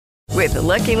With the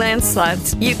Lucky Land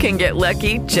Slots, you can get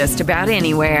lucky just about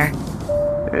anywhere.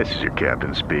 This is your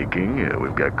captain speaking.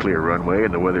 We've got clear runway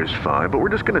and the weather's fine, but we're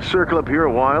just going to circle up here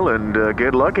a while and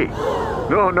get lucky.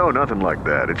 No, nothing like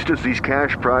that. It's just these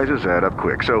cash prizes add up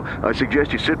quick. So I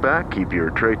suggest you sit back, keep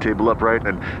your tray table upright,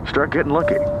 and start getting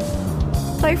lucky.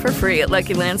 Play for free at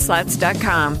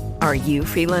LuckyLandSlots.com. Are you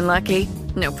feeling lucky?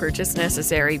 No purchase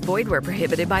necessary. Void where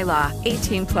prohibited by law.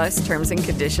 18 plus terms and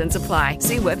conditions apply.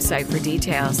 See website for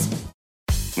details.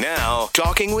 Now,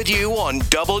 talking with you on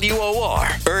WOR,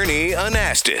 Ernie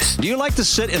Anastas. Do you like to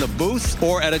sit in a booth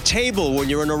or at a table when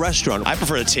you're in a restaurant? I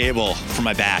prefer the table for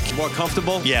my back. More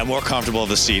comfortable? Yeah, more comfortable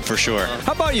the seat for sure.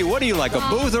 How about you? What do you like, a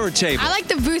booth or a table? I like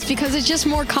the booth because it's just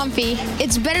more comfy.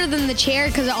 It's better than the chair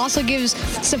because it also gives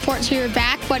support to your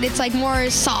back, but it's like more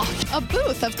soft. A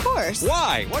booth, of course.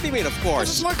 Why? What do you mean, of course?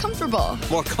 It's more comfortable.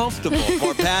 More comfortable?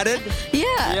 More padded?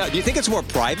 Yeah. Do you think it's more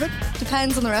private?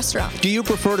 Depends on the restaurant. Do you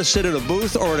prefer to sit at a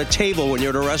booth or at a table when you're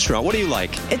at a restaurant? What do you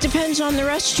like? It depends on the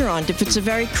restaurant. If it's a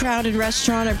very crowded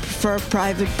restaurant, I prefer a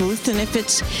private booth. And if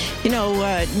it's,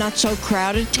 not so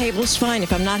crowded, table's fine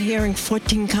if I'm not hearing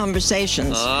 14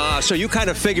 conversations. So you kind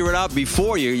of figure it out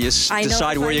before you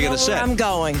decide where you're going to sit. I'm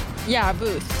going. Yeah, a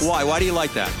booth. Why? Why do you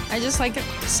like that? I just like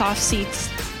soft seats.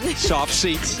 Soft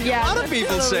seats? Yeah. A lot of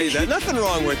people say that. Nothing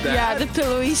wrong with that. Yeah, the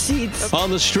pillowy seats. On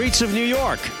the streets of New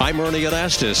York, I'm Ernie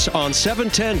Anastas on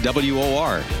 710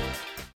 WOR.